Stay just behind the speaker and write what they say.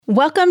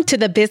Welcome to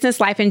the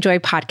Business Life and Joy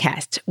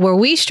podcast, where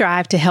we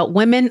strive to help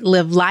women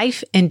live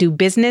life and do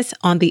business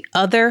on the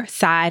other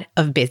side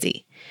of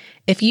busy.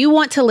 If you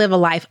want to live a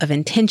life of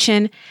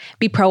intention,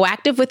 be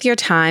proactive with your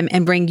time,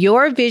 and bring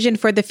your vision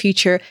for the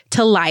future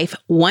to life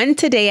one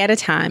today at a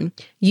time,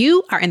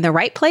 you are in the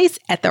right place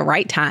at the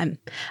right time.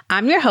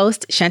 I'm your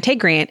host, Shantae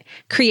Grant,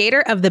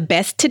 creator of the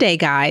Best Today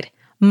Guide,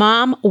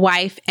 mom,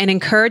 wife, and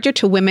encourager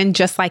to women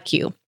just like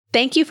you.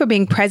 Thank you for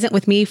being present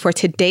with me for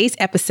today's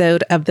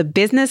episode of the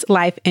Business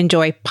Life and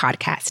Joy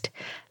podcast.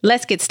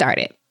 Let's get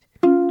started.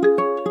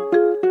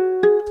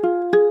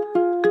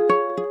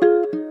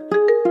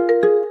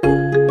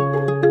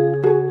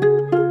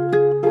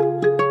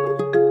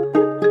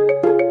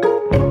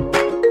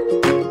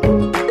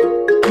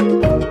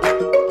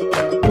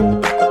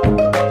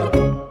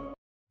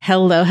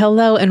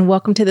 Hello, and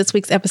welcome to this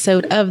week's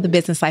episode of the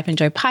Business Life and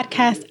Joy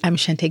podcast. I'm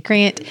Shantae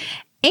Grant.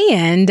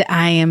 And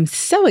I am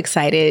so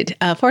excited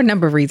for a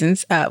number of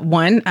reasons.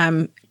 One,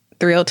 I'm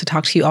thrilled to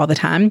talk to you all the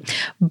time,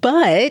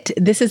 but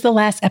this is the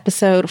last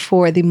episode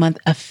for the month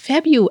of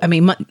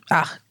February.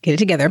 Get it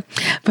together,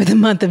 for the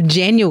month of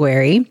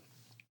January,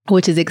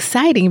 which is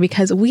exciting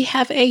because we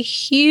have a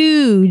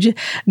huge,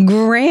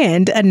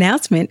 grand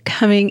announcement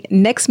coming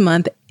next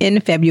month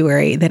in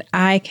February that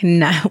I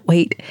cannot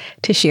wait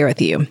to share with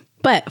you.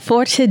 But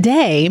for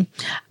today,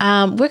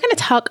 we're going to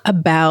talk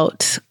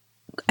about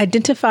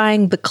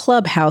identifying the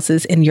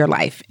clubhouses in your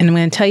life. And I'm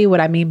going to tell you what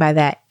I mean by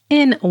that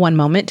in one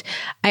moment.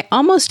 I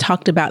almost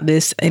talked about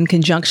this in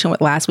conjunction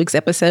with last week's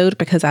episode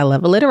because I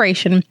love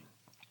alliteration.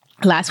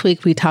 Last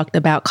week, we talked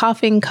about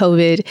coughing,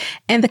 COVID,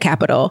 and the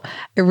Capitol.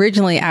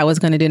 Originally, I was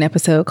going to do an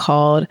episode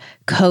called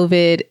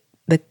the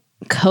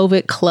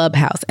COVID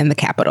Clubhouse and the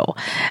Capitol.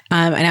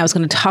 And I was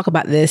going to talk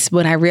about this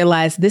when I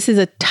realized this is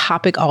a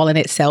topic all in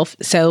itself.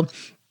 So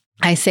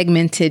I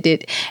segmented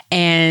it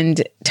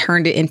and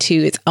turned it into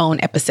its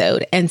own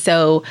episode. And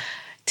so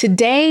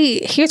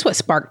today, here's what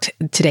sparked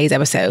today's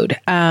episode.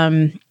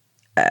 I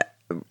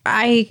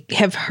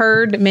have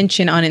heard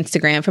mention on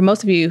Instagram, for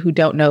most of you who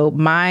don't know,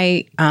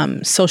 my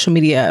social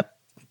media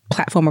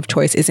platform of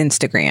choice is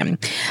Instagram.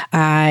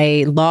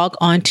 I log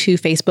onto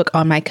Facebook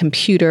on my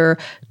computer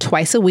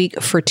twice a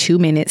week for 2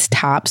 minutes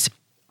tops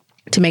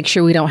to make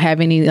sure we don't have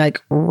any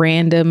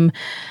random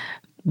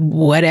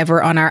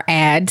whatever on our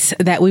ads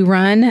that we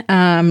run.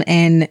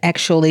 And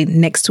actually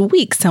next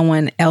week,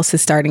 someone else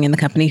is starting in the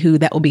company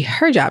that will be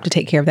her job to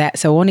take care of that.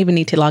 So I won't even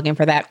need to log in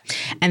for that.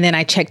 And then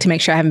I check to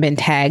make sure I haven't been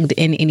tagged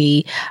in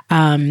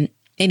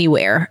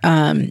anywhere.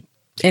 And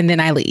then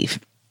I leave.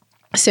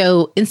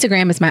 So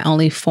Instagram is my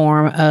only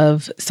form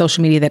of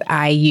social media that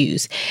I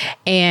use.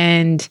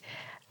 And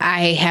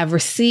I have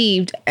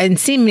received and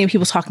seen many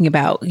people talking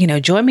about,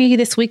 join me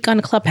this week on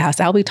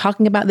Clubhouse. I'll be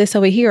talking about this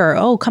over here.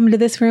 Or, come into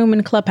this room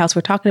in Clubhouse.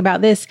 We're talking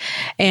about this.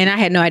 And I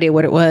had no idea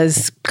what it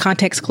was.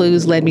 Context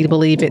clues led me to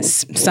believe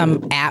it's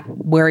some app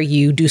where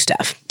you do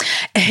stuff.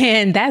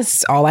 And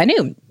that's all I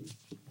knew.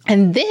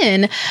 And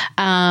then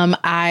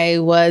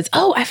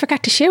I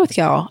forgot to share with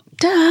y'all.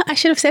 I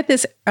should have said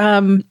this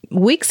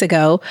weeks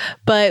ago,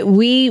 but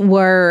we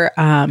were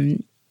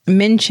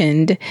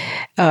mentioned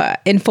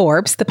in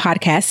Forbes, the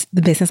podcast,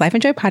 the Business Life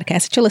and Joy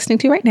podcast that you're listening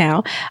to right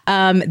now.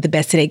 The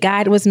Best Today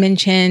Guide was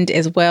mentioned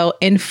as well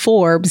in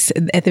Forbes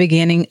at the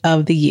beginning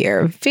of the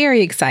year.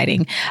 Very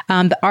exciting.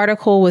 The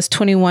article was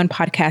 21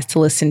 podcasts to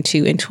listen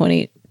to in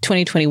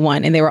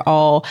 2021, and they were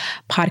all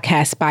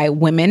podcasts by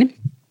women.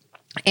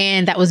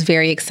 And that was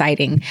very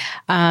exciting.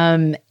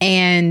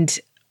 And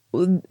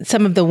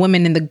some of the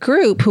women in the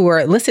group who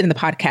were listening to the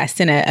podcast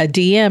sent a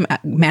DM, a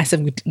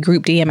massive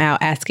group DM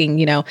out asking,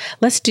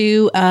 let's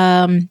do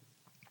a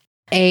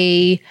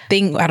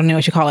thing. I don't know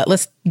what you call it.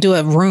 Let's do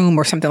a room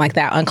or something like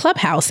that on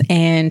Clubhouse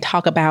and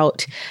talk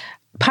about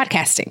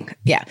podcasting.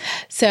 Yeah.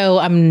 So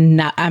I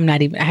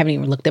haven't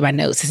even looked at my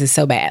notes. This is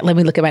so bad. Let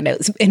me look at my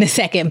notes in a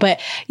second.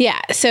 But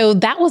yeah, so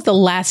that was the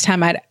last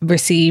time I'd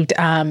received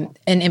an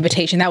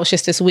invitation. That was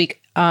just this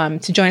week to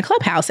join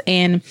Clubhouse.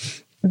 And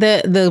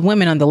the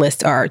women on the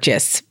list are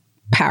just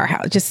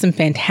powerhouse, just some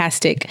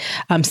fantastic,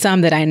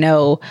 some that I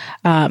know,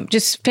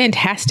 just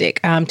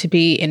fantastic to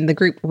be in the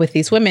group with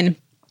these women.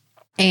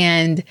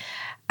 And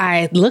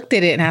I looked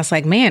at it and I was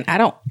like, man, I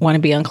don't want to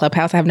be on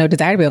Clubhouse. I have no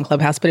desire to be on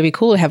Clubhouse, but it'd be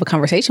cool to have a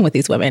conversation with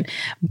these women.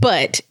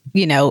 But,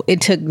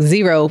 it took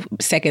 0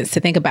 seconds to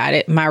think about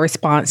it. My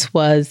response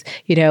was,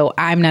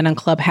 I'm not on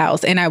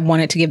Clubhouse. And I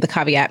wanted to give the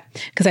caveat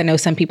because I know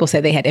some people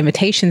said they had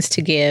invitations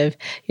to give,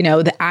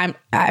 that I'm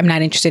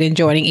not interested in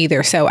joining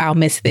either. So I'll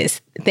miss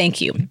this.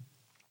 Thank you.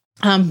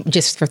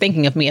 Just for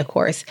thinking of me, of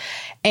course.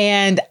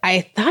 And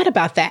I thought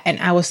about that and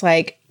I was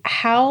like,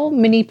 how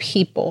many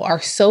people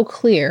are so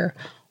clear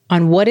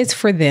on what is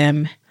for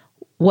them,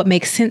 what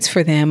makes sense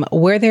for them,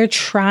 where they're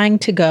trying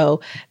to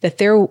go, that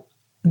they're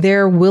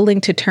willing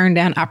to turn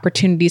down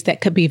opportunities that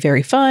could be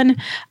very fun,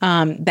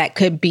 that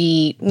could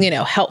be,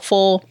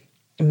 helpful,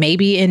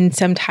 maybe in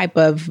some type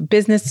of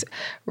business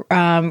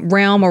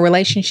realm or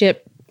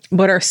relationship,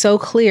 but are so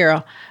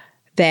clear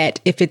that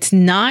if it's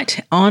not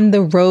on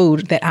the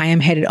road that I am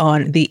headed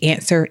on, the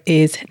answer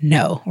is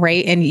no,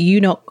 right? And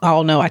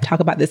all know I talk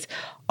about this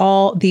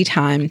all the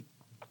time.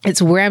 It's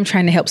where I'm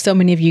trying to help so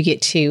many of you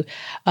get to,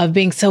 of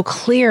being so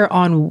clear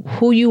on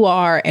who you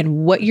are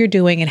and what you're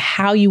doing and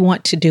how you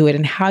want to do it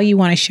and how you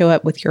want to show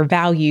up with your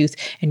values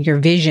and your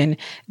vision,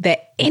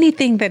 that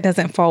anything that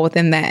doesn't fall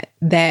within that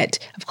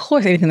of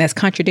course, anything that's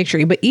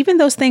contradictory, but even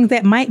those things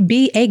that might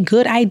be a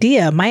good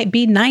idea, might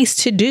be nice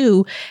to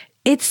do,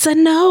 it's a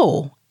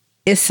no.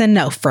 It's a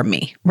no for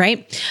me,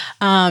 right?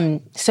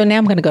 So now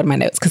I'm going to go to my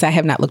notes because I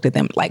have not looked at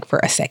them like for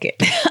a second.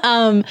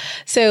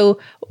 So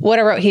what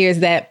I wrote here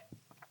is that,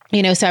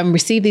 so I've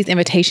received these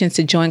invitations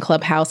to join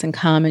Clubhouse and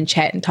come and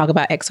chat and talk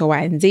about X or Y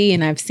and Z.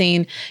 And I've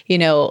seen,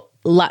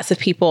 lots of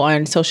people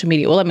on social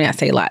media. Well, let me not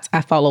say lots.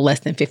 I follow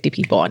less than 50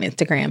 people on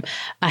Instagram.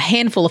 A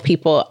handful of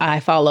people I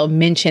follow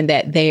mention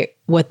that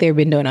what they've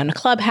been doing on the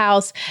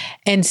Clubhouse.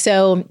 And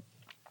so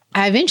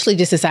I eventually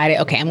just decided,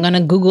 okay, I'm going to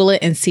Google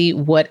it and see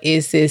what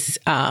is this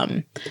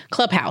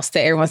Clubhouse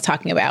that everyone's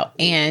talking about.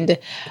 And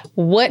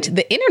what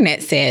the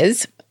internet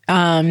says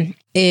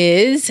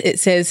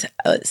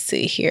let's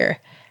see here.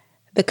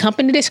 The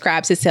company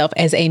describes itself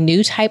as a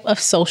new type of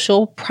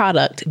social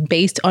product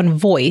based on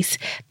voice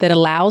that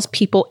allows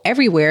people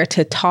everywhere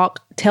to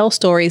talk, tell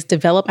stories,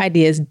 develop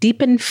ideas,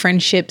 deepen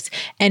friendships,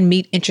 and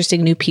meet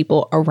interesting new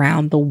people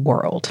around the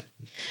world.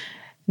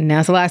 Now,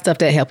 it's a lot of stuff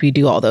to help you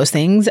do all those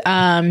things.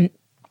 And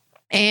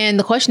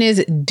the question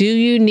is, do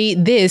you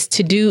need this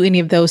to do any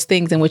of those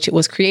things in which it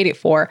was created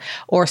for,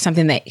 or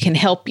something that can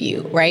help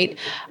you, right?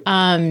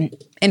 And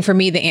for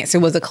me, the answer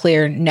was a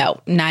clear no,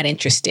 not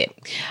interested.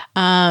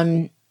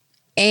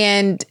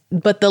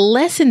 But the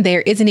lesson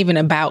there isn't even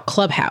about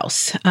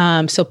Clubhouse.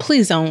 So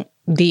please don't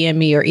DM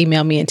me or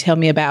email me and tell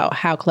me about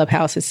how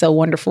Clubhouse is so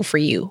wonderful for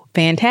you.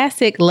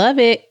 Fantastic. Love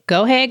it.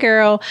 Go ahead,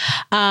 girl.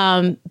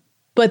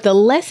 But the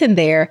lesson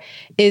there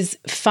is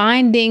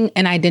finding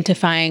and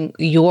identifying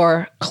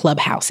your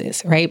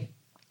clubhouses, right?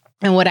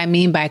 And what I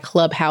mean by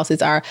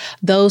clubhouses are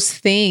those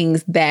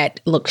things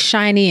that look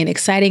shiny and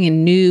exciting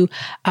and new,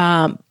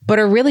 but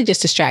are really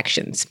just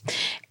distractions.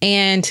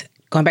 And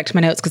going back to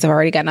my notes because I've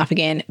already gotten off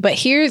again. But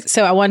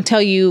so I want to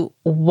tell you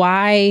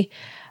why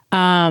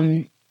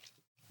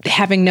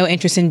having no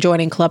interest in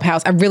joining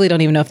Clubhouse, I really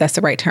don't even know if that's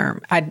the right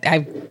term.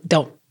 I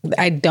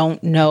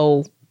don't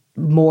know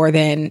more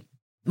than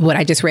what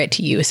I just read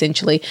to you,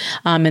 essentially,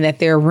 and that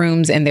there are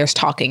rooms and there's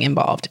talking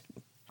involved.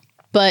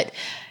 But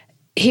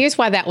here's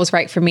why that was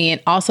right for me,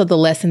 and also the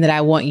lesson that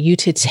I want you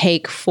to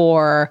take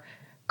for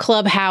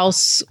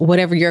Clubhouse,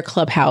 whatever your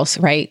clubhouse,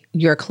 right?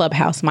 Your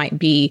clubhouse might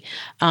be,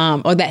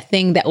 or that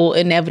thing that will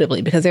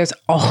inevitably, because there's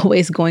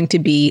always going to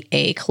be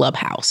a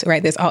clubhouse,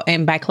 right?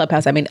 And by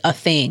clubhouse, I mean a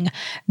thing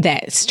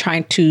that's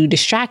trying to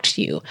distract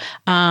you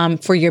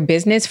for your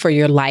business, for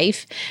your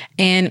life.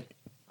 And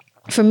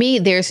for me,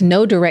 there's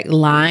no direct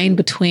line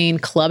between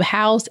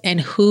Clubhouse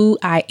and who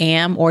I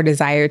am or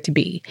desire to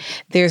be.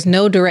 There's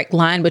no direct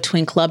line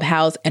between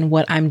Clubhouse and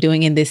what I'm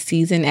doing in this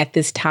season, at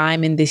this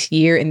time, in this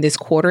year, in this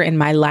quarter, in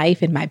my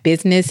life, in my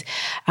business.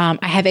 I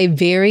have a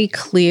very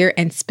clear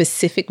and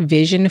specific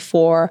vision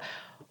for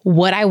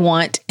what I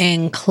want,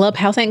 and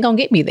Clubhouse ain't gonna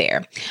get me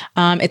there.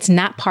 It's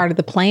not part of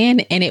the plan,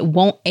 and it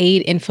won't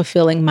aid in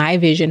fulfilling my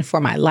vision for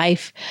my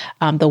life,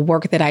 the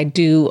work that I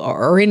do,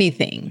 or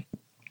anything.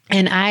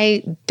 And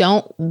I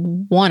don't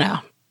want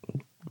to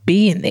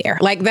be in there.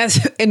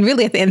 And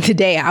really at the end of the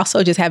day, I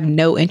also just have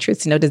no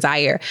interest, no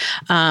desire.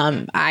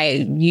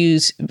 I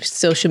use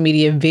social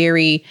media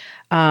very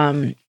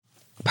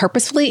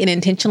purposefully and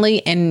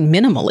intentionally and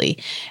minimally.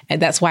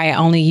 And that's why I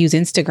only use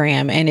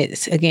Instagram. And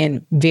it's,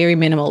 again, very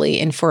minimally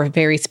and for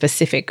very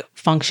specific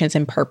functions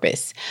and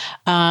purpose.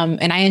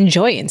 And I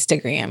enjoy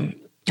Instagram.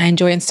 I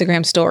enjoy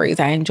Instagram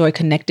stories. I enjoy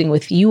connecting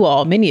with you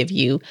all, many of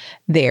you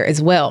there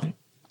as well.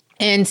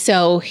 And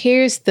so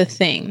here's the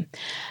thing.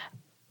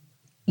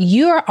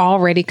 You're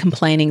already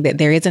complaining that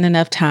there isn't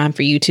enough time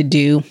for you to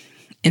do,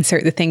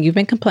 insert the thing you've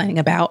been complaining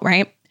about,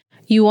 right?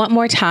 You want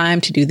more time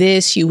to do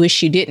this. You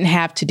wish you didn't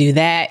have to do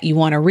that. You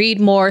want to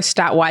read more,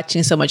 stop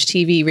watching so much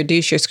TV,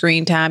 reduce your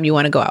screen time. You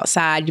want to go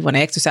outside. You want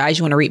to exercise.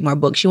 You want to read more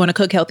books. You want to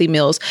cook healthy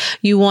meals.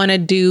 You want to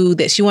do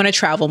this. You want to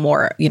travel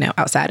more,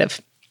 outside of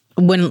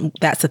when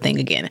that's the thing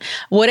again.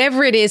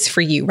 Whatever it is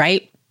for you,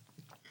 right?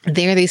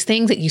 There are these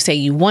things that you say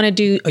you want to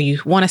do, or you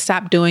want to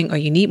stop doing, or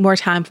you need more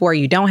time for, or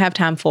you don't have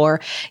time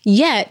for.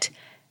 Yet,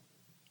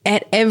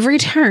 at every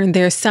turn,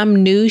 there's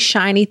some new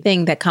shiny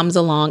thing that comes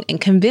along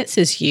and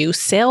convinces you,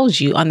 sells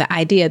you on the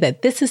idea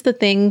that this is the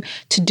thing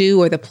to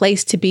do, or the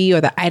place to be, or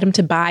the item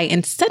to buy.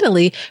 And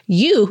suddenly,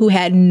 you who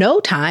had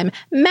no time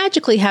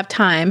magically have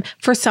time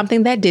for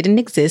something that didn't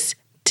exist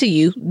to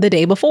you the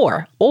day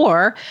before.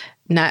 Or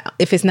not,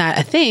 if it's not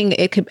a thing,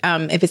 it could,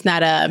 if it's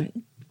not a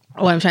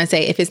what I'm trying to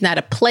say, if it's not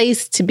a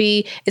place to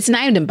be, it's an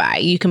item to buy.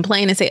 You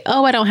complain and say,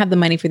 oh, I don't have the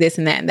money for this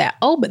and that and that.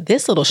 Oh, but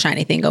this little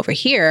shiny thing over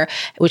here,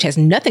 which has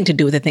nothing to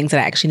do with the things that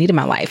I actually need in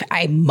my life,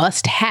 I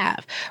must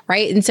have,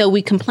 right? And so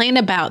we complain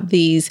about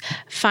these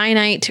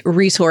finite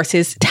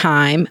resources,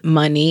 time,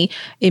 money,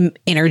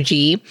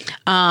 energy,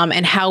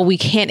 and how we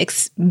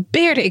can't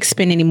bear to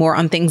expend anymore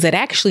on things that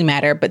actually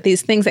matter. But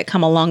these things that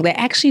come along that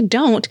actually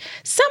don't,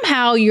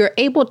 somehow you're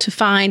able to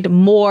find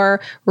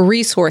more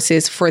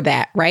resources for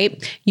that,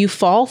 right? You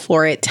fall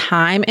for it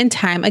time and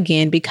time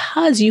again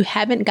because you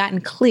haven't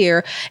gotten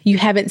clear, you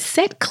haven't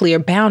set clear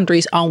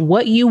boundaries on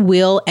what you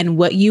will and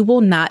what you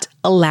will not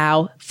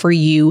allow for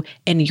you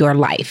in your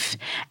life.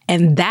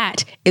 And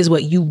that is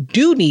what you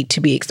do need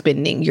to be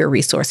expending your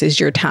resources,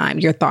 your time,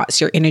 your thoughts,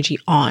 your energy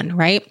on,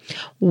 right?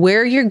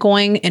 Where you're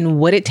going and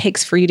what it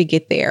takes for you to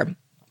get there.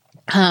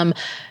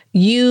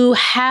 You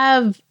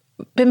have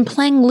been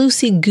playing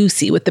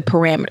loosey-goosey with the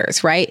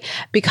parameters, right?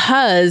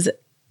 Because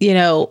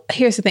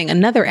here's the thing.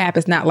 Another app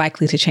is not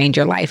likely to change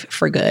your life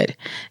for good.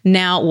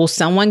 Now, will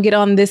someone get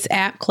on this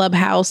app,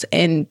 Clubhouse,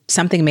 and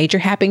something major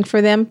happen for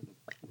them?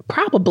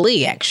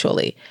 Probably,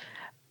 actually.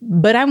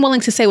 But I'm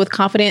willing to say with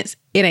confidence,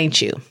 it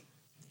ain't you.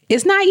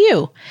 It's not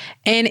you.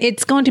 And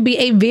it's going to be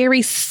a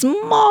very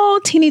small,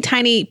 teeny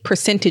tiny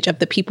percentage of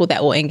the people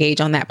that will engage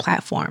on that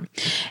platform.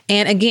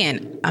 And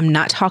again, I'm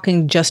not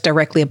talking just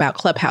directly about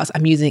Clubhouse.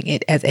 I'm using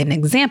it as an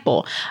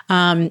example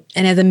and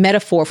as a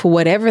metaphor for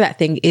whatever that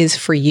thing is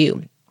for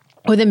you.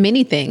 Or the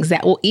many things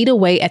that will eat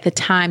away at the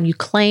time you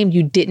claimed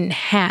you didn't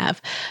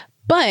have,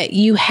 but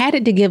you had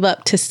it to give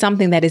up to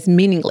something that is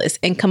meaningless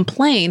and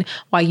complain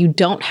while you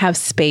don't have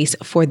space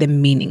for the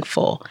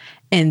meaningful.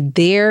 And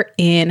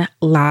therein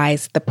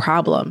lies the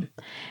problem.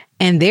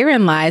 And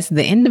therein lies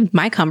the end of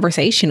my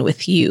conversation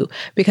with you,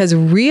 because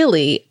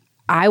really,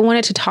 I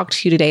wanted to talk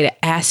to you today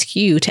to ask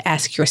you to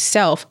ask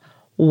yourself,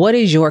 what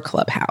is your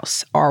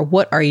Clubhouse, or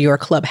what are your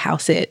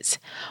Clubhouses?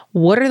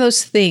 What are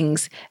those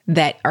things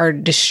that are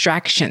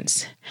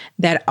distractions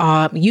that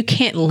you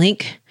can't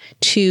link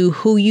to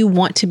who you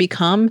want to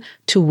become,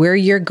 to where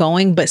you're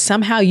going, but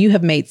somehow you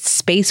have made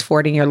space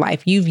for it in your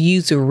life. You've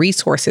used the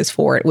resources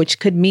for it, which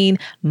could mean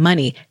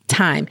money,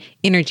 time,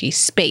 energy,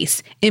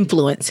 space,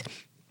 influence.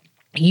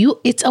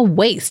 It's a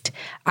waste.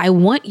 I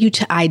want you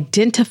to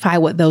identify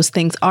what those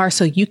things are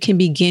so you can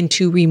begin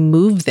to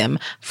remove them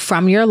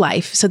from your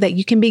life so that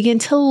you can begin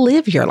to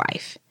live your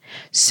life.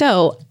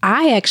 So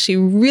I actually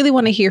really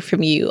want to hear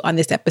from you on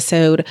this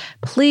episode.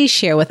 Please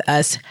share with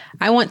us.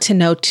 I want to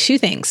know two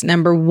things.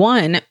 Number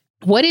one,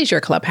 what is your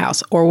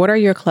Clubhouse, or what are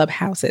your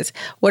Clubhouses?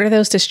 What are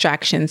those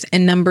distractions?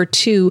 And number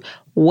two,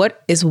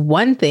 what is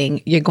one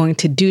thing you're going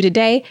to do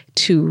today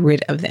to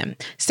rid of them?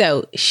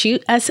 So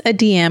shoot us a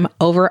DM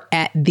over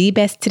at The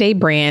Best Today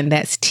Brand.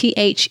 That's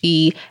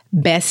THE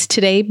Best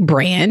Today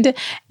Brand.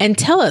 And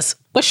tell us,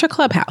 what's your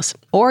Clubhouse?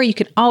 Or you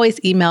can always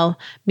email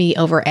me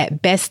over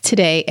at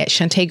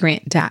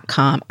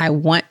besttoday@shantaegrant.com. I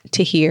want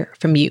to hear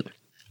from you.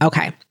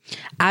 Okay.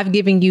 I've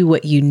given you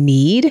what you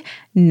need.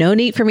 No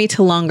need for me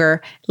to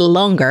linger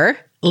longer.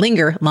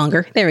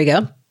 There we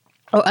go.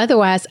 Or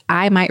otherwise,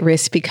 I might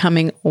risk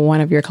becoming one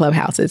of your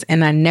Clubhouses,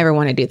 and I never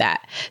want to do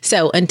that.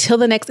 So until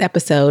the next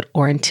episode,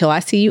 or until I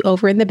see you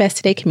over in the Best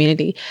Today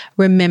community,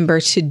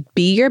 remember to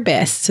be your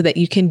best so that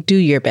you can do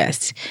your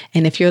best.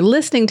 And if you're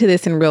listening to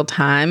this in real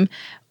time,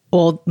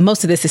 well,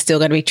 most of this is still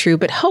going to be true,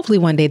 but hopefully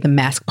one day the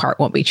mask part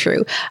won't be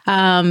true.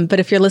 But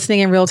if you're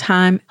listening in real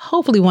time,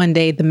 hopefully one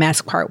day the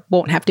mask part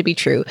won't have to be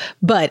true.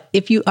 But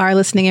if you are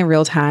listening in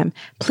real time,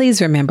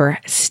 please remember,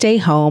 stay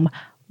home,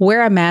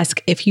 wear a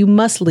mask if you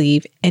must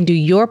leave, and do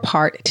your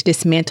part to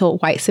dismantle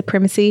white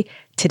supremacy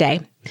today.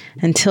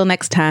 Until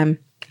next time,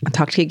 I'll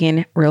talk to you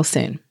again real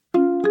soon.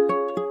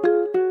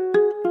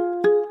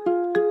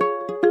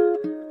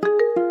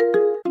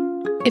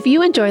 If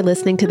you enjoy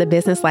listening to the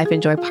Business Life and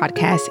Joy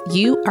podcast,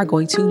 you are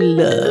going to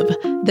love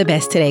the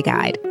Best Today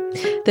Guide.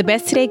 The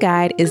Best Today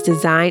Guide is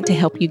designed to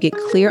help you get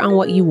clear on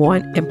what you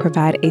want and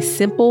provide a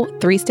simple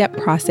 3-step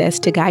process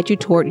to guide you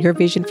toward your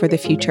vision for the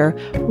future,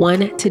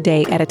 one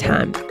today at a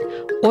time.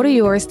 Order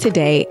yours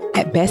today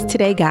at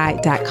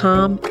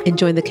besttodayguide.com and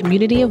join the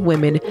community of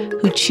women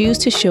who choose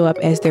to show up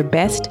as their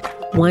best,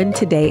 one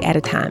today at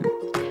a time.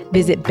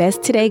 Visit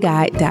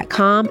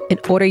besttodayguide.com and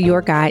order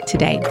your guide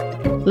today.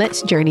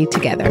 Let's journey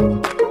together.